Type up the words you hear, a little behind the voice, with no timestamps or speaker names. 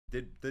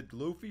Did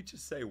Luffy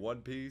just say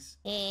One Piece?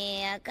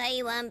 赤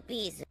いワン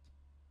ピース。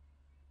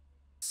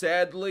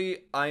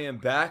 Sadly, I am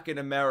back in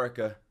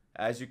America,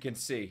 as you can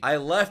see. I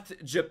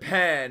left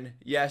Japan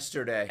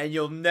yesterday, and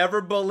you'll never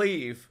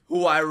believe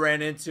who I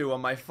ran into on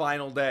my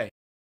final day.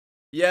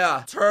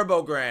 Yeah,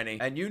 Turbo Granny.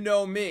 And you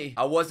know me,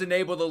 I wasn't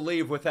able to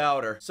leave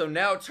without her. So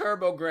now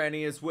Turbo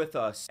Granny is with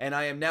us, and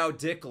I am now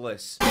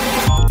dickless.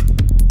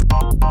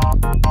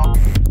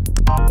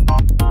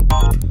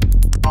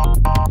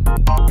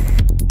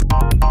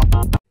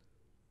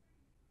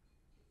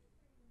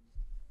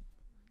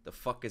 The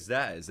fuck is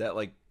that? Is that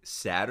like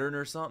Saturn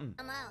or something?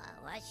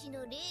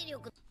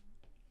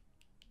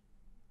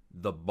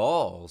 The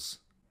balls?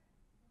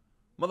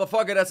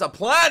 Motherfucker, that's a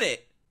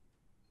planet!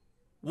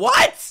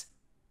 What?!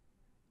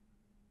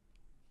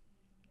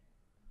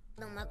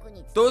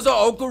 Those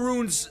are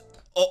Okaruns.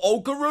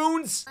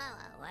 Okaruns?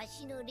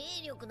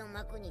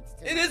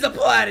 It is a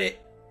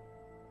planet!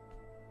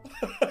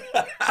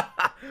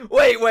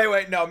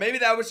 Wait, no, maybe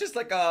that was just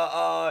like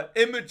a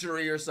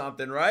imagery or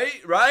something,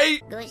 right?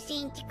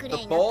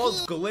 The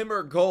balls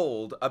glimmer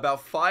gold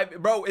about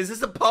 5. Bro, is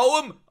this a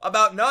poem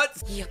about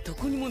nuts?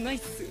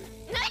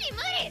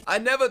 I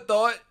never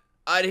thought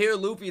I'd hear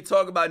Luffy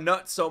talk about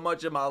nuts so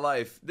much in my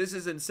life. This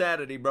is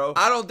insanity, bro.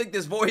 I don't think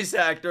this voice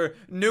actor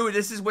knew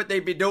this is what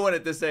they'd be doing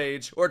at this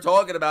age, or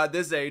talking about at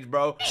this age,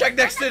 bro. Check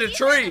next to the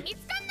tree.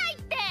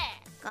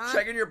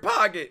 Check in your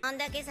pocket.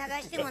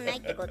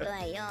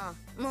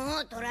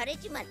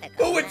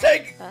 Who would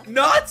take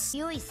nuts?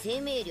 I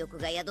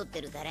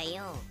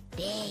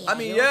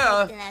mean,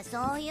 yeah.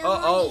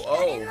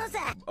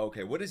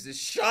 Okay, what is this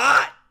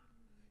shot?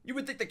 You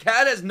would think the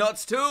cat has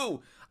nuts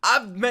too.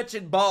 I've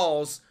mentioned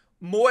balls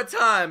more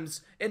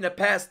times in the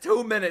past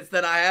 2 minutes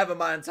than I have in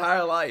my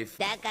entire life.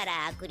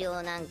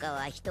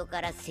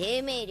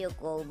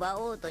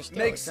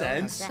 Makes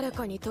sense.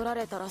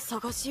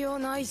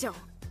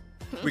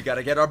 We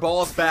gotta get our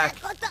balls back.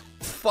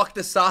 Fuck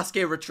the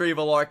Sasuke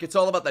retrieval arc. It's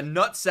all about the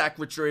nutsack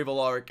retrieval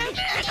arc. Dude,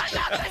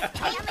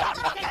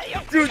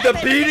 the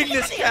beating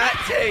this cat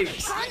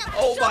takes.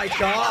 Oh my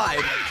god.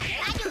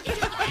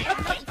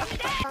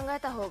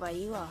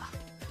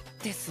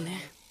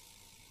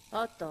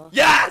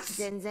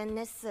 Yes!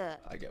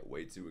 I get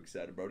way too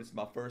excited, bro. This is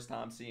my first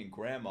time seeing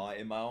Grandma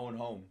in my own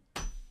home.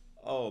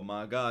 Oh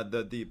my god,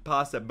 the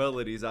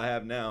possibilities I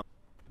have now.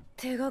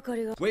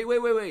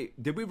 Wait.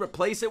 Did we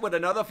replace it with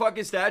another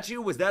fucking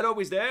statue? Was that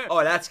always there?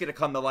 Oh, that's gonna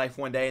come to life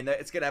one day, and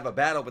it's gonna have a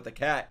battle with the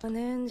cat. Come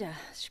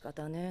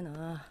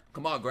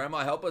on, Grandma,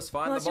 help us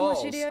find the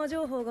balls.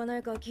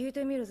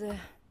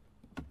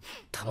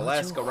 I'll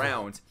ask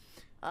around.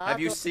 Have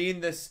you seen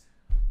this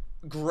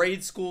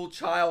grade school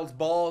child's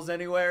balls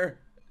anywhere?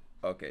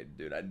 Okay,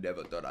 dude, I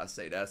never thought I'd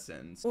say that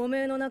sentence.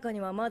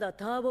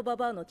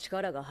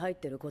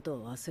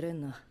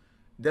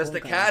 Does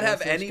the cat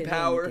have any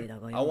power?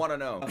 I want to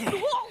know.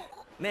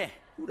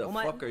 Who the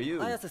fuck are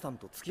you?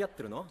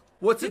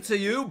 What's it to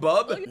you,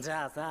 bub? Get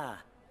the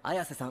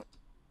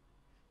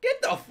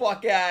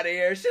fuck out of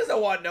here. She doesn't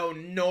want no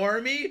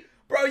normie.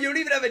 Bro, you don't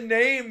even have a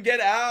name. Get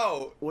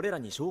out.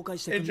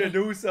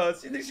 Introduce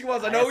us. You think she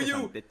wants to know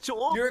you?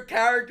 Your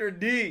character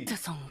D.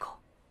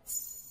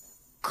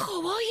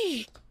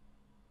 Kawaii.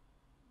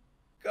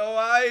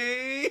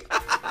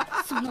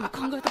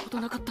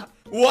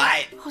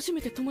 What?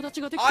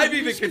 I've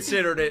even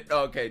considered it.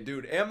 Okay,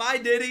 dude. Am I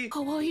Diddy?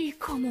 He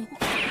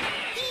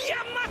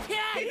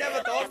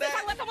never thought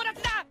that.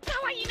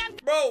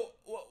 Bro,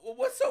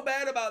 what's so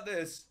bad about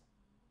this?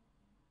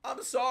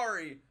 I'm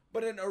sorry,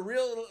 but in a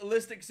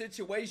realistic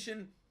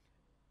situation,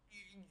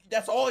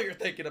 that's all you're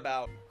thinking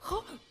about.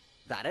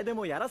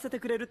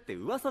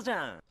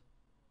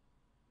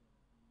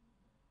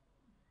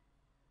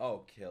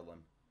 Oh, kill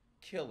him.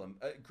 Kill him.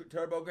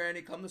 Turbo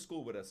Granny, come to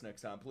school with us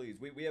next time, please.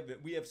 We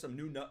have some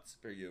new nuts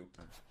for you.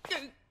 Look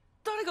at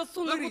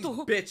these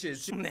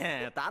bitches.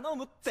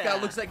 This guy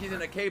looks like he's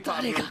in a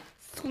K-pop group.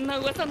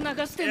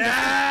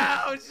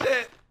 Yeah, oh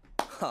shit.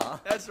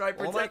 That's right,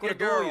 protect your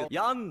girl.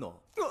 Yeah.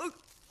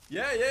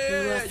 You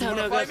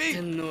wanna fight me?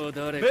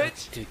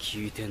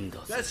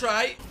 Bitch. That's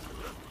right.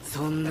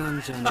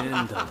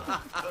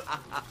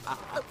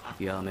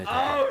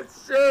 Oh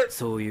shit!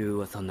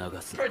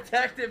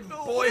 Protective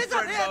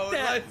boyfriend mode,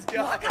 let's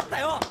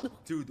go!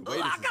 Dude, the way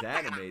this is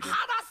animated.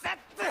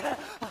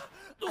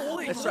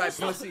 That's right,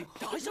 pussy.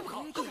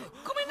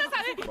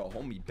 Bro,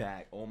 hold me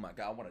back. Oh my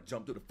god, I wanna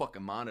jump through the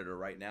fucking monitor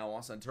right now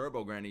on some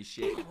Turbo Granny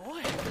shit.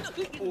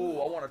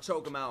 Ooh, I wanna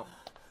choke him out.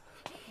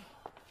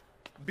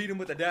 Beat him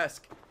with the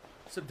desk.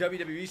 Some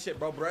WWE shit,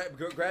 bro.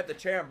 Grab the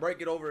chair and break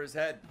it over his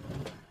head.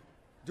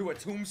 Do a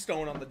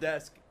tombstone on the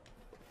desk.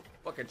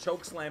 Fucking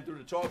choke slam through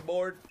the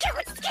chalkboard.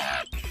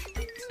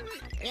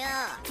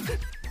 Yeah.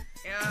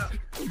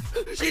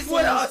 She's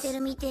with us.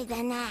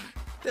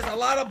 There's a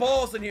lot of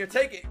balls in here.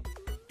 Take it.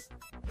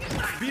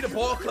 Be the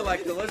ball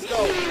collector. Let's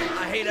go.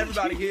 I hate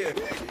everybody here.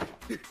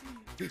 I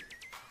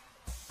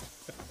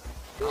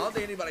don't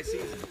think anybody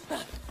sees him.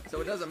 So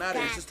it doesn't matter.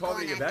 He's just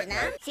talking to your back.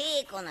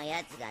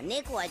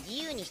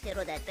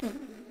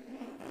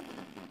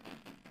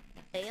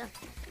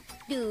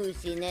 どう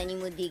せ何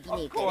もでき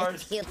ねえから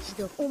一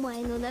度お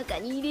前の中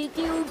に入れ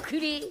ておく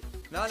れ。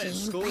 Not in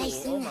school.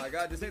 Oh my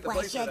god, this ain't the わ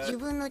place し for は自 that.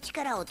 分の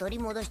力を取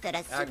り戻した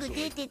らすぐ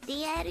出てって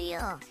やる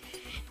よ。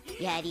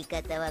やり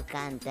方は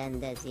簡単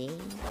だぜ。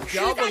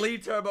 Y'all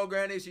believe Turbo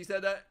Granny? She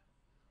said that?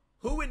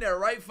 Who in their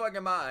right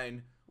fucking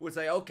mind would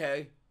say,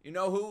 okay, you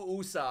know who?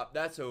 Usopp,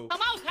 that's who.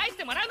 玉を返し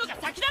てもらうのが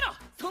先だろ。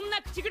そん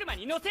な口車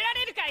に乗せら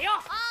れるかよ。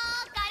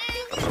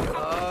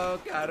 Oh,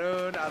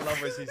 Karun. I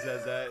love when she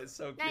says that. It's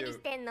so 何し cute.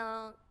 てん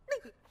の？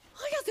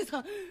早瀬さ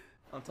ん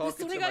I'm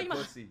talking to my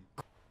pussy.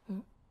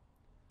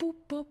 ポ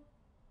パ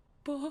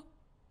パ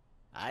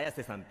綾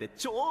瀬さんって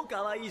超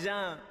可愛いじ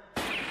ゃん。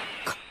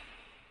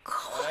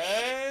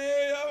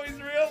 Hey, I always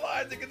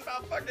realizing it's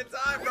about fucking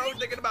time, bro.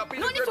 Thinking about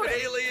Peter Griffin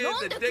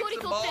aliens and dicks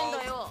and balls.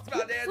 It's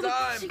about damn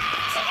time. 違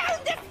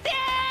うんですって。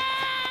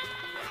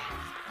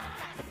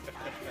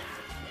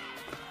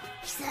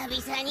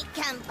久々に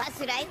キャンパ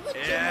スライフって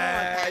もう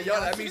Yeah, yo, 堪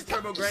that 能す means るか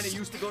Turbo も Granny し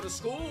used to go to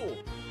school.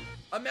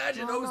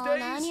 Imagine Oh, those no, days.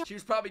 Nani. She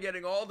was probably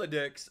getting all the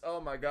dicks.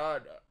 Oh my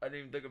god, I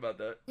didn't even think about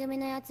that. 組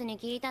のやつに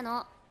聞いた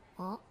の。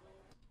お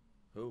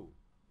Who?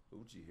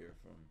 Who'd you hear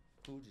from?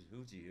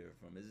 Who'd you hear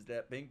from? Is it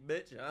that pink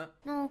bitch, huh?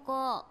 なん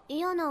か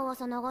嫌な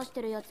噂流し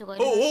てるやつがい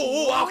Oh, るらしい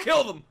oh, oh, よ I'll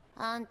kill them.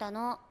 あんた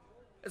の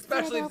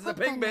Especially if it's a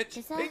pink bitch.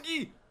 Kisa.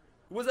 Pinky.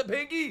 Was it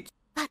Pinky?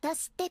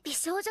 私って美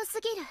少女す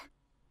ぎる。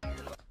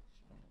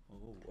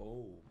 Oh,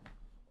 oh,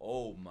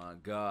 oh my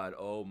god,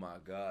 oh my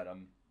god,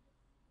 I'm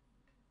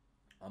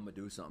gonna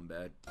do something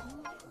bad.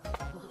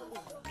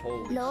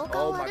 Holy, 廊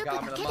下 oh を my 歩く god,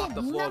 だ I'm け gonna で mop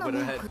the みん floor な with の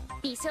her 目 head. を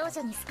美少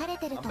女に好かれ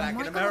てると I'm back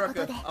思 in い込むこ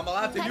と America. で I'm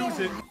allowed to 彼ら use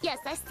は it.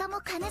 優しさ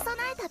も兼ね備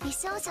えた美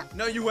少女。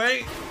 No, you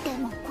ain't. で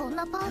もこん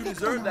なパーフェ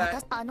クト You deserve な that.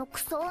 私あのク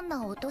ソ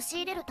女を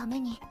陥れるため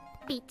に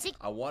ピッチ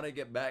I want to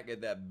get back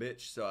at that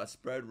bitch, so I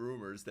spread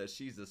rumors that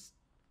she's a.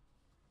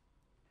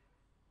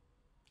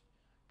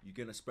 You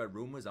gonna spread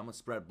rumors? I'm gonna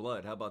spread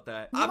blood. How about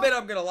that? I bet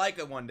I'm gonna like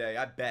it one day.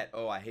 I bet.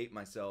 Oh, I hate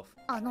myself.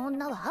 あの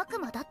女は悪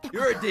魔だってこ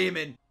と。 You're a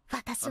demon.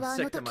 私 I'm はあ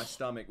の sick to 時 my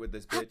stomach with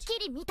this はっ bitch. き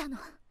り見たの。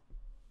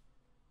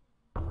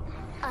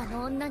あ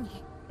の女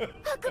に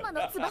悪魔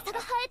の翼が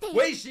生えてい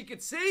る。 Wait, she could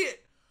see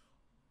it.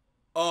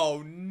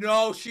 Oh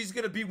no, she's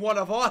gonna be one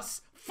of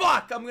us.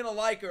 Fuck, I'm gonna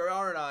like her,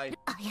 aren't I?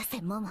 綾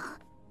瀬モモ、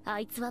あ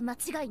いつは間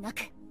違いな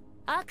く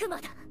悪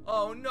魔だ。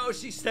 Oh no,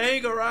 she's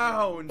staying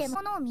around. でも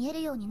物を見え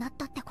るようになっ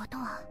たってこと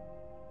は、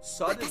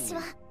私 Suddenly.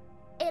 は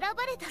選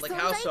ばれた存 Like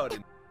how 在って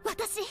sudden?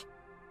 私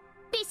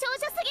美少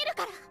女すぎる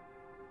から。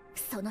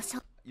その衝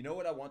You know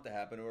what I want to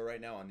happen to her right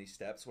now on these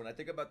steps? When I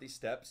think about these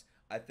steps,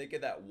 I think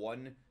of that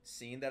one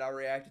scene that I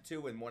reacted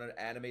to in one of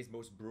anime's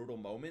most brutal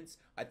moments.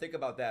 I think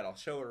about that. I'll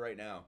show it right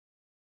now.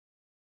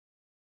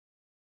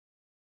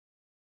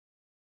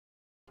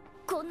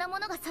 こんなも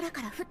のが空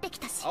から降ってき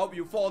たし、 I hope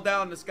you fall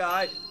down the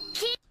sky.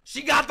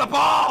 She got the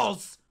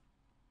balls!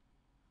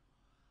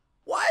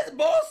 Why is the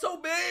ball so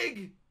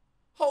big?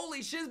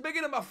 Holy shit, it's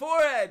bigger than my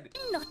forehead.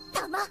 金の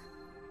玉。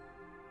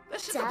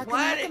 That's just 邪 a 悪な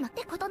悪 planet. 魔っ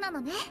てことな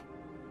のね。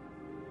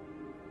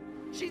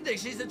 She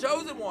thinks she's the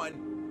chosen one.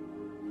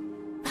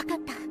 わかっ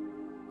た。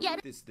や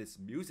る。 This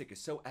music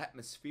is so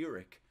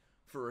atmospheric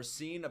for a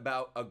scene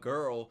about a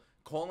girl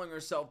calling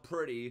herself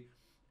pretty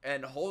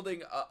and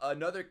holding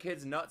another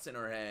kid's nuts in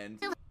her hand.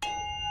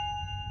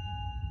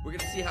 We're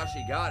gonna see how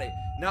she got it.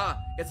 Nah,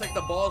 it's like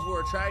the balls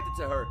were attracted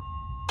to her.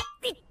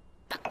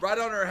 Right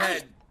on her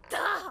head.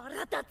 腹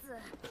立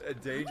つ。 A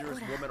dangerous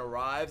woman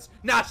arrives.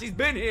 Nah, she's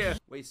been here.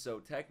 Wait, so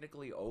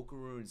technically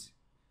Okaru's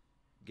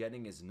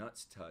getting his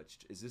nuts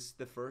touched. Is this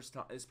the first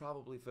time? It's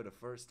probably for the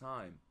first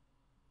time.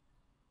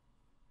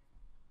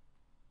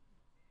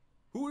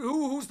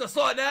 Who's the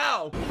slut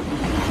now?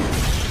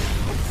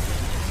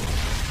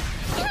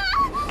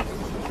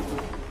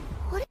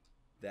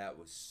 That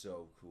was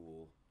so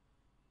cool.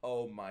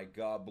 Oh my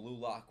god, Blue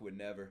Lock would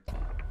never.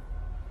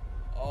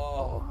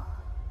 Oh.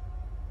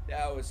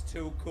 That was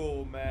too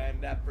cool, man.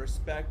 That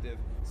perspective.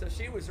 So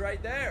she was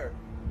right there.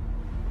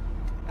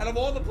 Out of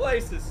all the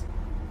places.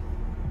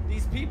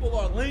 These people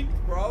are linked,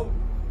 bro.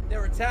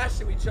 They're attached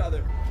to each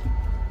other.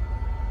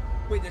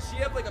 Wait, does she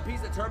have like a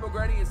piece of Turbo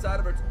Granny inside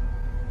of her?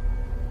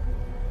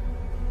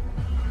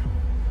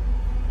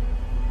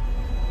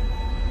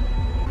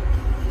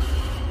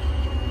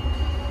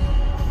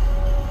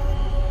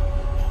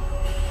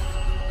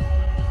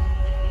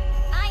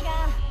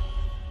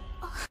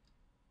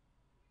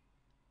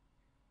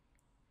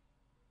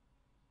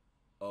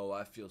 Oh,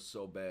 I feel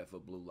so bad for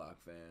Blue Lock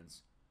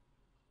fans.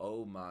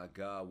 Oh my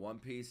god, One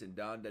Piece and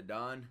Don Da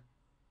Don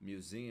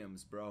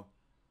museums, bro.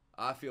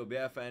 I feel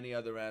bad for any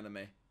other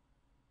anime.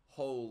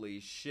 Holy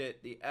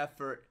shit, the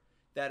effort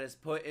that is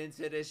put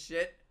into this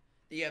shit,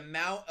 the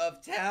amount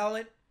of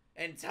talent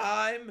and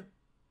time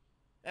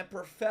and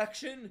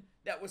perfection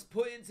that was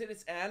put into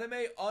this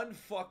anime,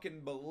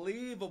 unfucking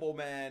believable,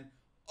 man.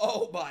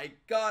 Oh my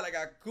god, I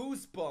got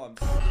goosebumps.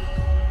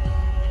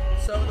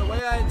 So the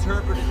way I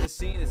interpreted this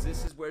scene is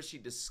this is where she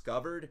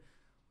discovered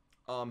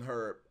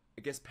her,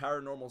 I guess,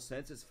 paranormal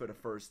senses for the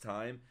first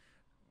time.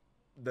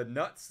 The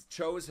nuts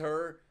chose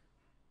her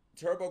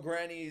Turbo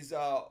Granny's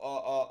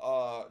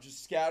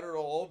just scattered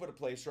all over the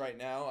place right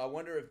now. I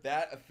wonder if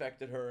that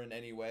affected her in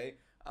any way.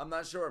 I'm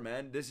not sure,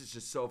 man. This is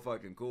just so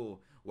fucking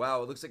cool.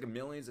 Wow, it looks like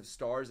millions of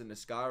stars in the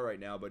sky right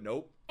now, but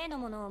nope. I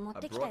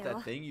brought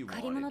that thing you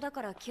wanted.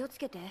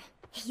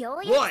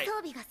 What?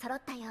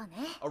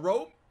 A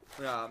rope?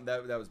 Nah,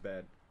 that was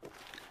bad.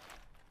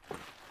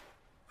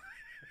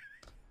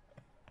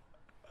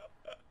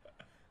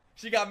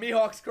 She got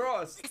Mihawk's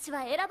cross. Dude,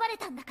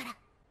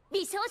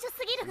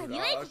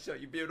 I'll show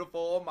you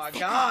beautiful. Oh my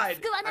god.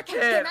 I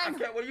can't.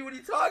 What are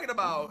you talking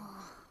about?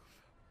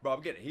 Bro,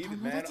 I'm getting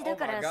heated, man. Oh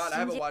my god, I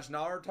haven't watched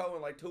Naruto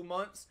in like 2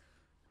 months.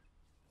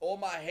 All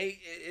my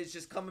hate is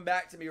just coming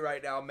back to me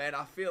right now, man.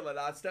 I feel it.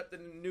 I stepped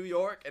in New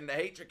York and the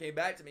hatred came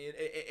back to me.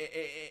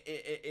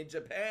 In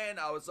Japan,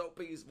 I was so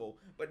peaceful.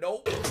 But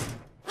nope.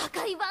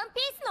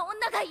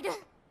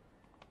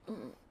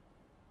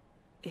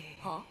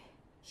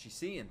 She's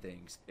seeing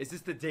things. Is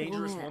this the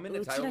dangerous woman,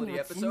 the title of the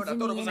episode? I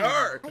thought it was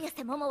her!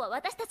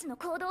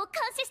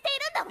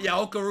 Yeah,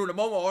 Okaru and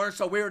Momo aren't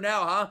so weird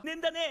now, huh?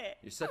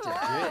 You're such a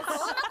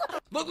bitch.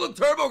 Look,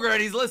 Turbo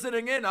Granny's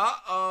listening in.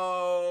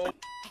 Uh-oh.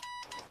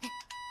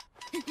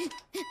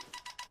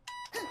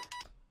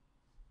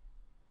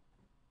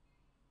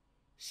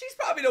 She's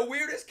probably the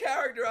weirdest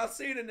character I've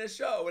seen in this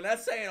show, and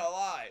that's saying a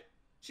lot.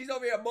 She's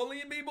over here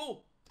bullying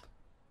people.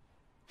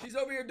 She's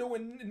over here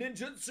doing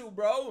ninjutsu,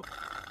 bro.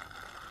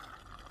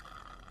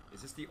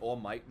 Is this the All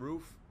Might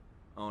roof?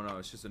 Oh no,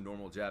 it's just a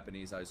normal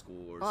Japanese high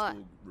school or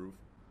school roof.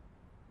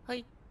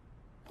 Hey.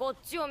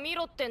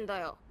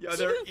 Yeah,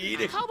 they're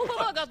eating together. Oh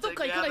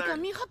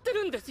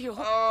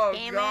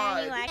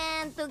god.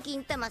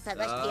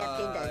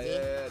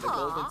 Yeah, the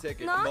golden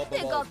ticket.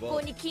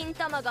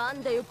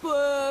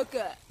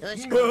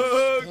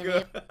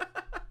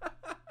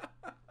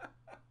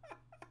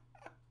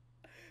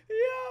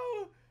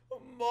 Yo,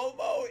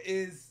 Momo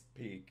is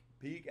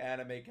peak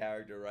anime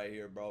character right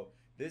here, bro.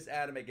 This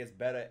anime gets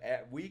better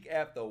week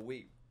after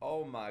week.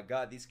 Oh my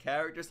god, these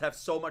characters have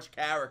so much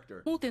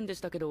character. Nah,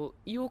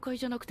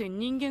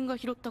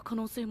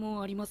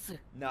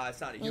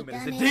 it's not a human,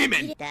 it's a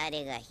demon!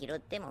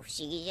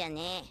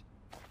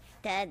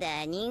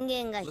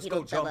 Let's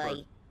go,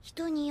 Jumper.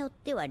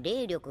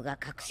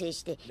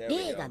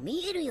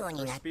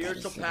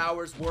 Spiritual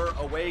powers were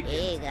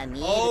awakened.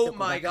 Oh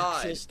my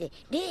god.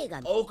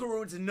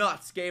 Okaru's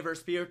nuts gave her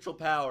spiritual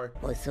power.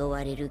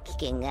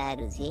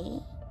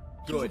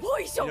 Good.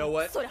 You know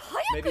what?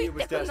 Maybe it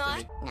was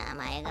destiny.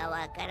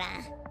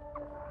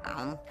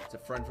 It's a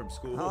friend from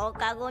school. I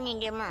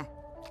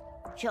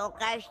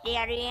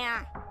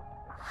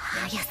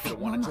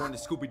want to join the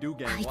Scooby-Doo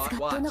gang.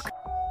 Watch.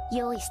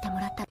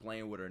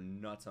 Playing with her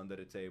nuts under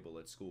the table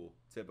at school.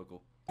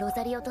 Typical. Just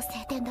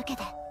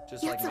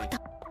like me.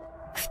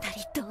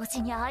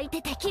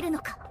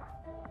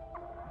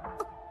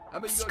 How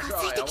about you go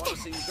try? I want to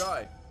see you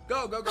try.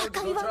 Go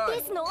try.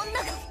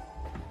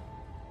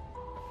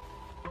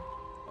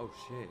 Oh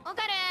shit.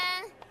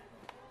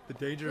 The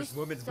dangerous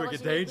woman's bringing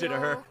danger to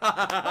her.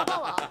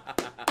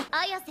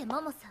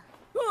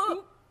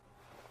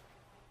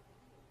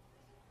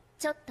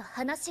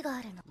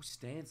 Who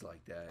stands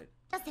like that?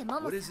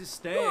 What is his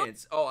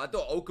stance? Oh, I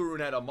thought Okaru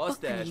had a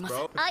mustache,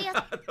 bro. I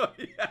thought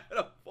he had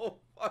a full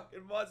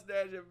fucking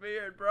mustache and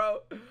beard,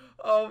 bro.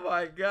 Oh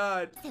my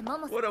god.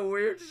 What a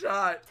weird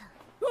shot.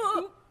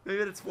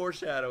 Maybe that's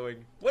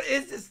foreshadowing. What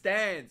is his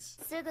stance?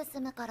 Yeah,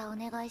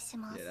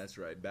 that's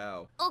right.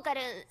 Bow. I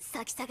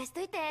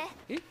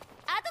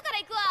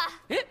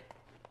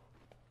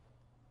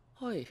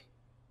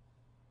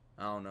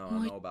don't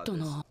know about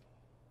this.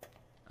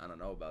 I don't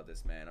know about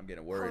this, man. I'm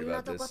getting worried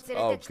about this.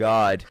 Oh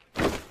god.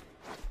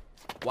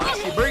 Why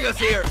did she bring us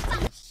here?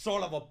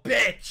 Son of a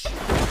bitch!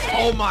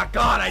 Oh my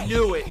god, I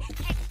knew it! What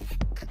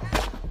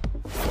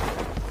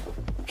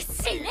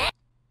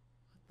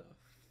the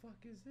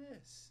fuck is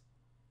this?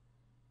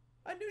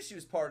 I knew she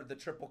was part of the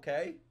Triple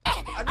K.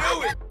 I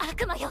knew it!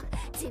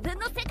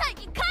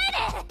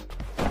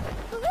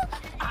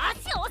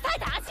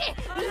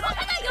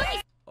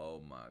 Oh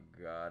my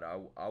god,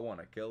 I want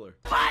to kill her.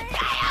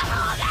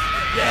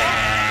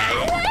 Yeah!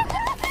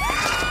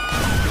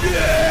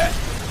 Yeah!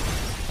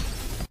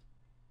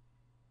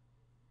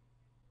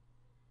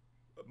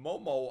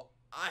 Momo,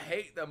 I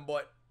hate them,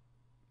 but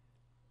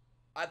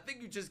I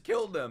think you just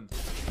killed them.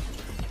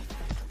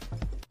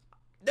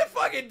 They're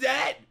fucking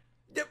dead!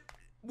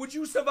 Would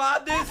you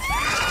survive this?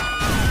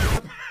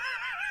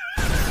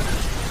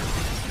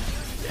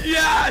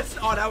 Yes!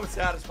 Oh, that was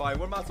satisfying.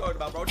 What am I talking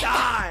about, bro?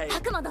 Die!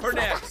 Her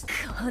next.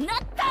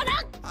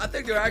 I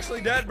think they're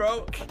actually dead,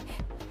 bro.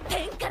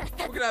 We're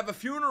gonna have a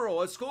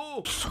funeral at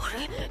school.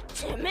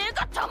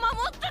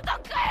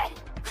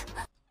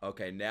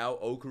 Okay, now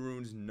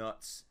Okaru's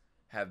nuts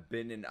have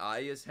been in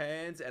Aya's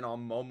hands and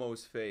on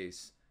Momo's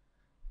face.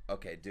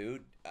 Okay,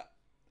 dude.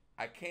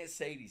 I can't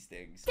say these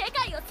things.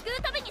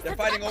 They're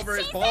fighting over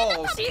his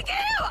balls.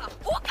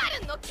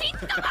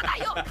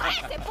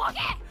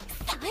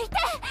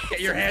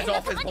 Get your hands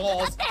off his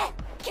balls.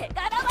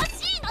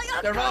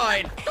 They're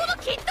mine. Oh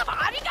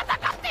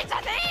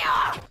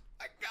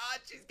my god,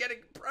 she's getting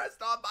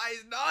pressed on by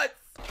his nuts.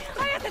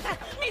 綾瀬さん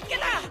見つけ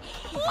た。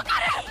わか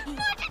る。マ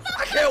ジ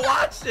I can't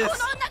watch this. こ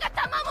の女が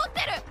弾持っ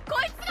てる。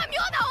こいつが妙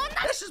な女。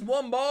 That's just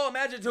one ball.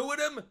 Imagine two of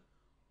them.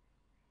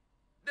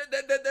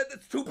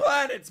 That's 2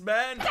 planets,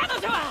 man. 彼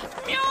女は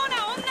妙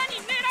な女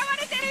に狙わ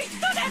れてる人で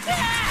す。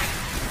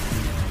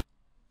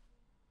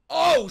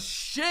 Oh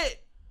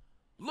shit!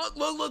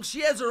 Look!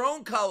 She has her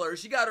own color.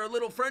 She got her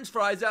little French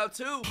fries out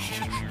too.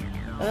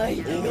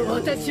 相手が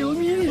私を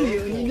見える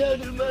ようにな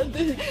るま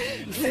で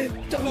ずっ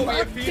と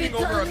待って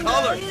たん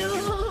だよ。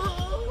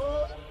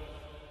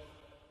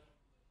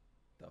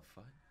 The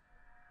fuck?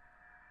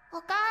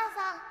 お母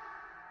さ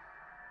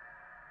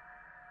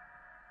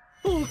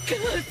ん。お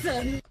母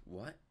さん。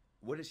 What?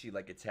 What is she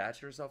like? Attach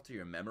herself to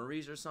your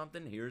memories or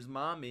something? Here's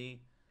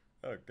mommy.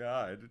 Oh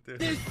god. で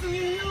す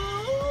よ。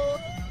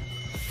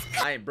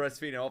 I ain't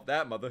breastfeeding off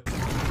that mother.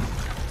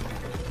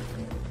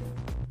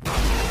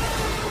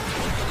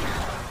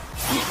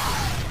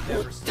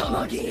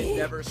 It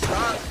never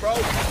stops, bro.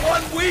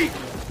 1 week.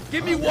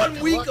 Give me 1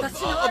 week of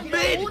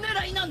mid.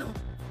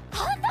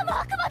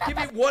 Give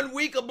me 1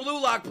 week of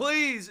blue lock,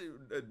 please.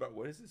 But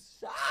what is this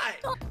shot?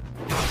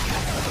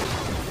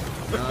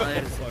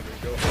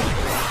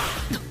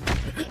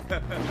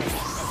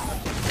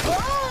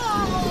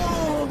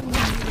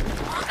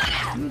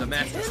 The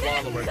master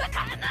swallower.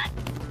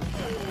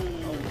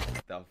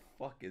 What the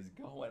fuck is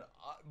going on?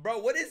 Bro,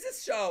 what is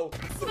this show?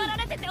 縛ら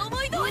れてて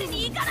思い通り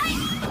にいかない。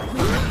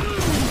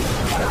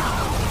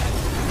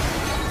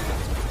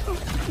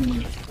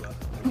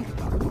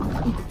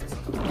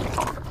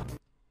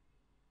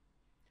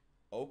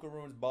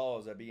 Okarune's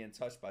balls are being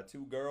touched by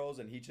 2 girls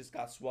and he just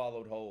got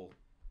swallowed whole.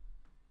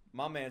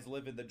 My man's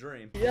living the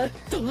dream. やっ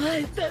と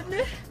会えた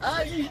ね、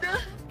アイラ。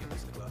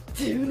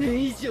10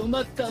年以上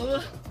待った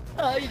わ。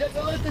アイラ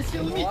が私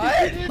を見てく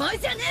れる。前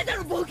じゃねえだ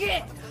ろ、ボ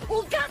ケ。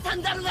お母さ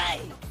んだろが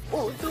い。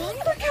どん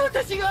だけ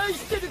私が愛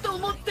してると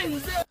思ってん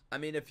だ。 I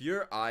mean, if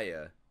you're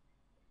Aya,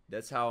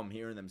 that's how I'm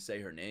hearing them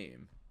say her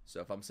name.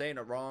 So if I'm saying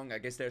it wrong, I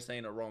guess they're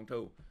saying it wrong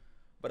too.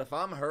 But if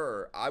I'm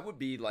her, I would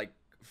be like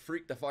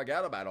freaked the fuck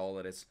out about all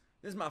of this.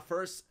 This is my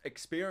first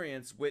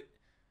experience with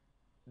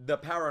the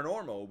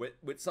paranormal,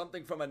 with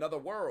something from another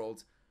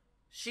world.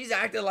 She's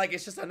acting like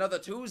it's just another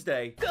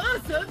Tuesday. 母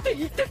さんって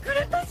言ってく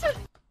れたじゃん。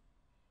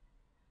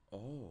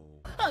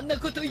 Oh. あんな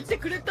こと言って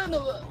くれたの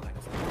はも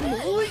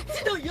う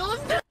一度呼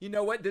んで。 You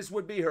know what? This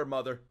would be her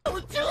mother.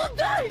 ちょう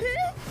だい。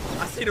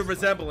 I see the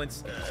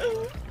resemblance.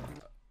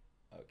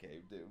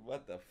 Okay, dude,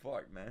 what the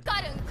fuck, man?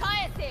 カルン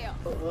返せよ。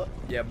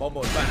 Yeah,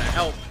 Momo's trying to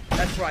help.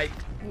 That's right.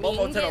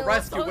 Momo to the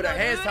rescue with her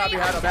hands tied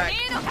behind her back.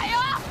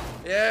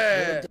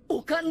 Yeah.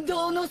 お感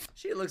動の。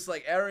 She looks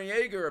like Eren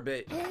Yeager a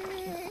bit. 危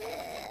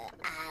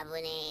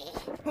ねえ。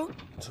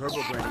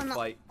 Turbo Granny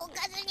fight. お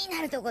かずに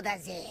なるとこだ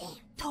ぜ。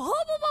ターボバ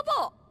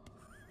バ。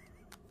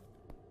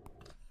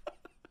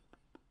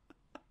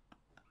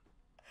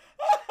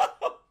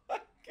 Oh my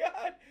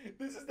god.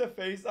 This is the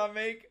face I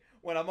make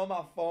when I'm on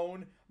my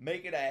phone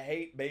making a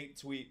hate bait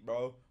tweet,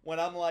 bro. When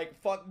I'm like,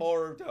 fuck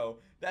Boruto.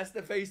 That's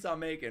the face I'm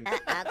making.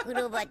 アク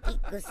ロバティ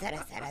ックサ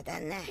ラサラだ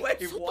な。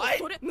 Wait, what?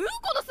 それムー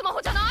コのスマ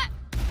ホじゃない。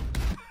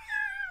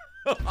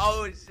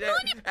 Oh shit.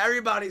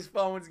 Everybody's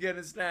phone's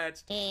getting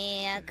snatched.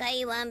 赤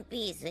いワン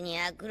ピースに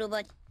アクロ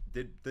バ。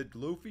 Did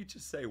Luffy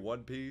just say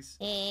One Piece?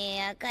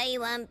 赤い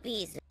ワン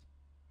ピース。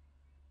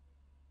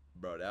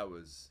 Bro, that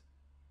was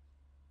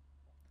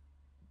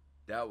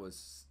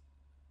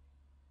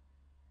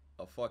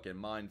a fucking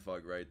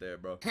mindfuck right there,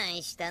 bro.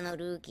 下の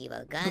ルーキー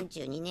は眼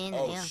中にねえの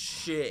よ。 Oh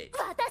shit.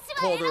 私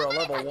Called は her 選 a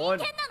ばれた level 人 1. 間な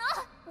の。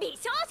美少女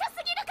す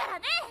ぎるから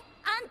ね。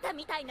あんた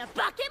みたいな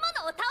化け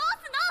物を倒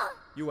すの。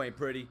 You ain't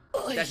pretty.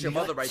 That's your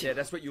mother right there.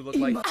 That's what you look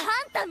like. あん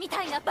たみ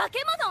たいな化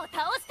け物を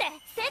倒して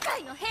世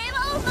界の平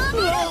和を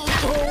守る。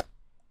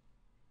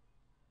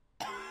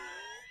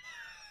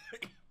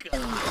 て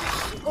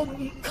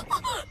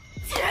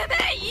め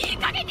えいい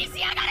加減にし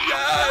やがれ。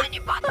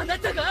あな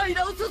たがアイ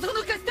ラをそその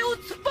かしてお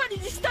つっぱり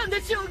にしたんで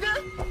しょうが。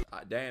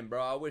 Damn,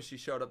 bro. I wish she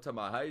showed up to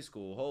my high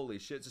school. Holy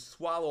shit. Just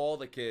swallow all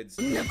the kids.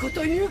 そんなこ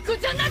と言う子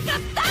じゃなかっ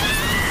た。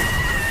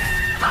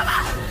 Am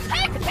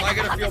I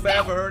gonna feel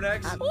bad for her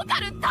next? オカ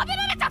ルン食べ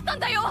られちゃったん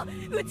だよ。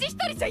うち一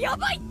人じゃや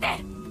ばいって。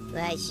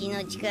わし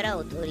の力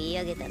を取り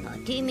上げたのは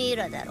てめえ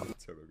らだろ。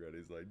 Turbo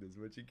Granny's like, this is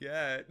what you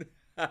get.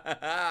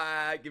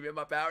 Give me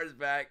my powers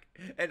back,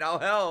 and I'll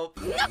help.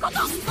 She's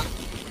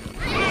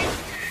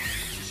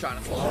trying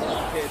to swallow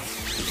all the kids.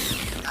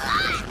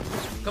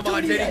 Come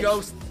on, Diddy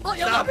Ghost.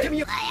 Stop it.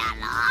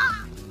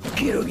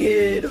 ゲロ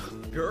ゲロ。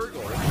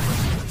 Gurgle.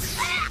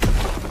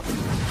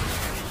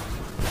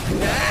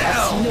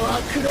 私の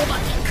アクロバテ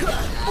ィックは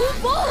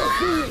暴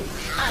風。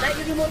あら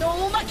ゆるも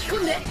のを巻き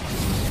込んで。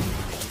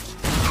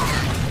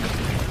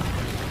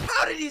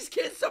 How did these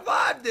kids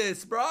survive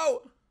this,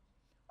 bro?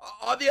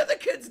 Are the other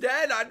kids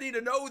dead? I need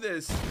to know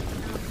this.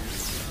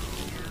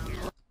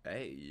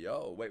 Hey,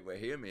 yo, wait,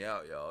 hear me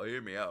out, y'all.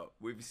 Hear me out.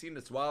 We've seen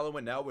the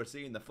swallowing, now we're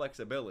seeing the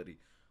flexibility.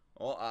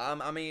 Oh,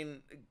 I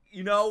mean,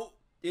 you know,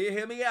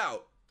 hear me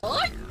out.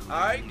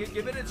 Alright,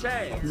 give it a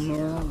chance.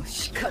 もう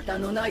仕方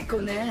のない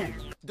子ね。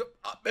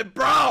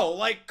 Bro,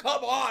 like,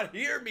 come on,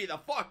 hear me the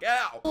fuck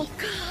out. お母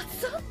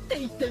さんって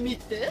言ってみ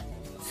て。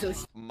そ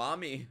し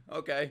Mommy,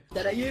 okay.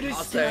 たら許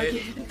してあげる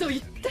と言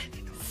って。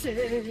せ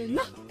ー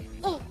の。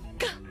お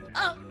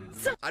母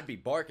さん。 I'd be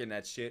barking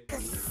that shit.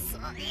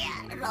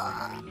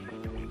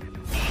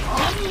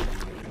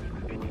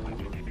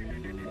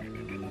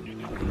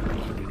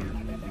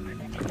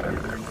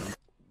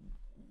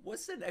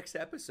 What's the next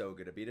episode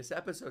gonna be? This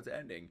episode's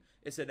ending.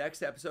 Is the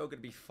next episode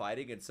gonna be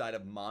fighting inside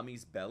of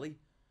Mommy's belly?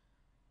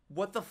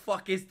 What the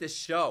fuck is this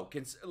show?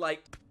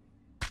 Like...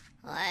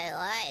 おいお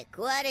い、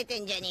食われて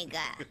んじゃねえか。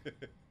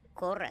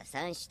こら、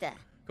三下。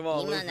 Come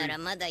on, 今なら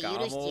まだ許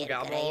してや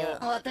るからよ。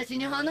私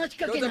に話し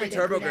か Don't け tell な me いで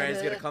Turbo くれ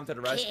Granny's る gonna come to the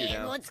rescue 敬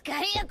now. 語使え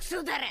やク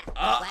ソだら。わ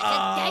し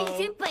ゃ大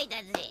先輩だ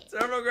ぜ。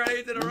 Turbo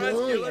Granny to the どう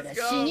rescue, や let's ら死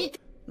go! に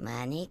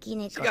招き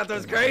猫 She got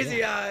those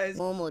crazy eyes!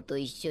 モモと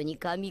一緒に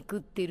髪食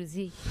ってる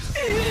ぜ。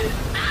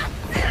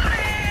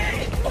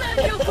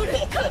何よこ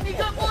れ、髪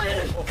が燃え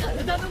る。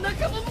体の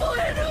中も燃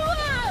えるわ。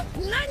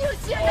何を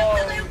しやがっ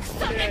たのよ、クソ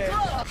猫。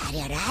あ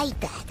りゃライ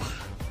ターだ。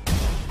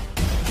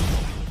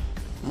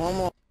モ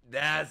モ。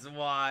 That's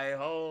why,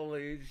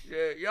 holy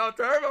shit. Yo,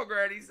 Turbo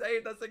Granny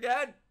saved us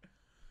again.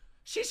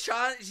 She's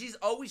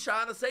always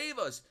trying to save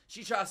us.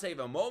 She tried to save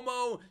a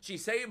Momo. She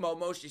saved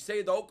Momo. She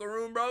saved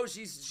Okaroon, bro.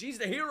 She's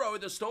the hero of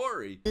the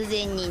story. 突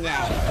然に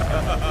なる。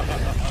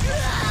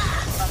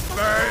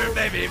 Bird,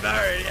 baby,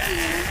 bird,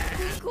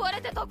 yeah. 食われ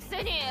てたく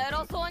せに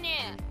偉そうに。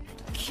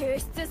救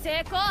出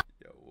成功。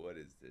 Yo, what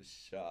is this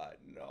shot?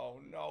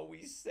 No,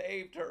 we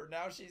saved her.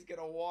 Now she's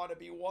gonna want to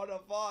be one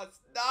of us.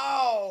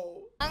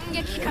 No! 反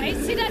撃開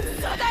始だク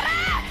ソだら。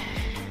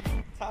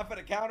 Time for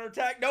the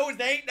counterattack? No, it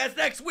ain't. That's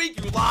next week,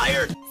 you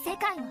liar! 世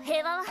界の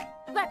平和は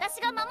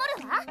私が守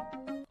るわ。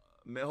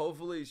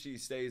 Hopefully she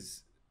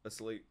stays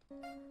asleep.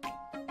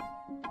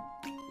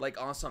 Like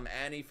on some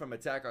Annie from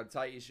Attack on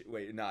Titan.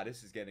 Wait, nah,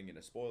 this is getting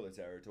into spoiler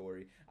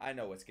territory. I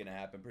know what's gonna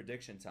happen.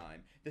 Prediction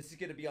time. This is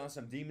gonna be on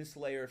some Demon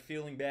Slayer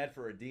feeling bad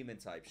for a demon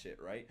type shit,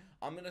 right?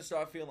 I'm gonna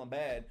start feeling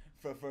bad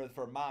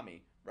for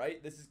Mommy,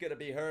 right? This is gonna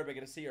be her. We're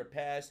gonna see her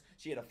past.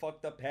 She had a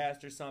fucked up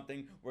past or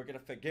something. We're gonna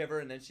forgive her,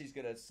 and then she's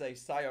gonna say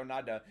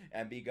sayonara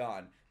and be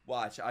gone.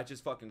 Watch, I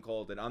just fucking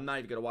called it. I'm not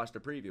even gonna watch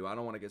the preview. I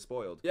don't want to get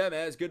spoiled. Yeah,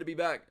 man, it's good to be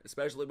back,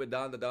 especially with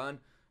Don the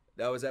Don.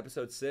 That was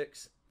episode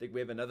 6. I think we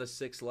have another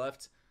 6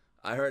 left.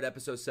 I heard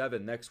episode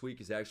 7 next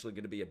week is actually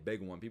going to be a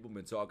big one. People have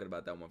been talking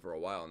about that one for a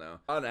while now.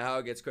 I don't know how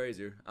it gets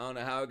crazier. I don't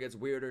know how it gets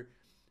weirder.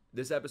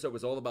 This episode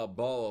was all about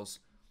balls.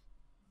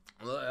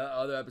 The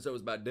other episode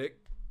was about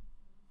dick.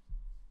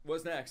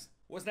 What's next?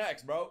 What's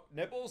next, bro?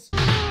 Nipples?